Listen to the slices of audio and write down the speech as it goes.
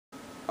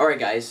Alright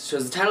guys, so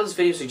as the title of this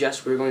video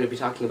suggests, we're going to be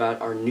talking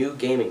about our new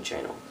gaming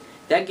channel.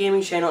 That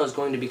gaming channel is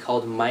going to be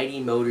called Mighty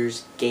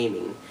Motors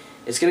Gaming.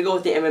 It's going to go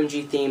with the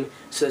MMG theme,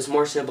 so it's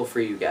more simple for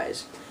you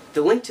guys.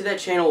 The link to that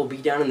channel will be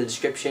down in the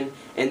description,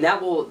 and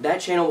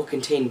that channel will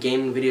contain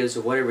gaming videos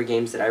of whatever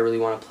games that I really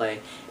want to play.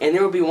 And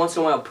there will be once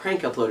in a while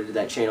prank uploaded to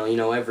that channel, you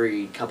know,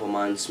 every couple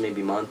months,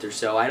 maybe month or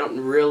so. I don't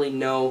really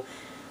know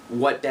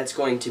what that's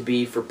going to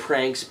be for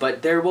pranks,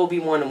 but there will be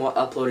one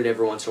uploaded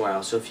every once in a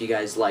while. So if you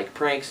guys like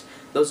pranks,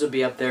 those will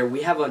be up there.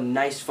 We have a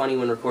nice funny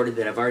one recorded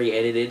that I've already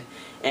edited,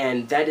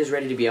 and that is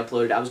ready to be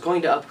uploaded. I was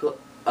going to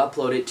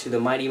upload it to the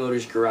Mighty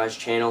Motors Garage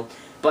channel,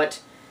 but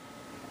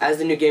as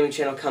the new gaming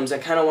channel comes, I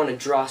kind of want to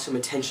draw some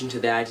attention to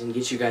that and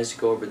get you guys to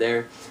go over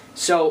there.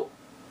 So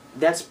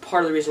that's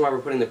part of the reason why we're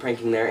putting the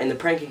pranking there, and the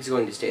pranking is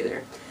going to stay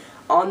there.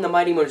 On the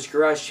Mighty Motors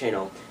Garage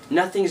channel,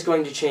 nothing is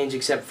going to change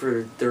except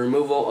for the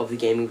removal of the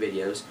gaming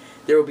videos.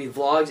 There will be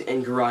vlogs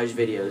and garage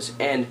videos,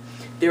 and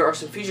there are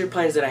some future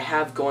plans that I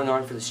have going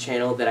on for this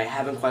channel that I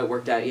haven't quite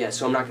worked out yet,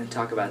 so I'm not going to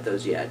talk about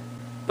those yet.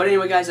 But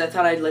anyway guys, I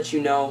thought I'd let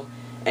you know,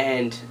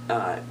 and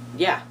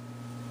yeah,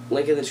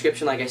 link in the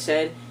description like I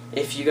said.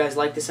 If you guys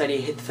like this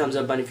idea, hit the thumbs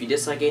up button. If you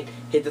dislike it,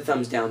 hit the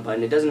thumbs down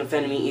button. It doesn't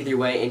offend me either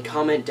way, and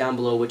comment down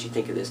below what you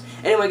think of this.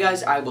 Anyway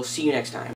guys, I will see you next time.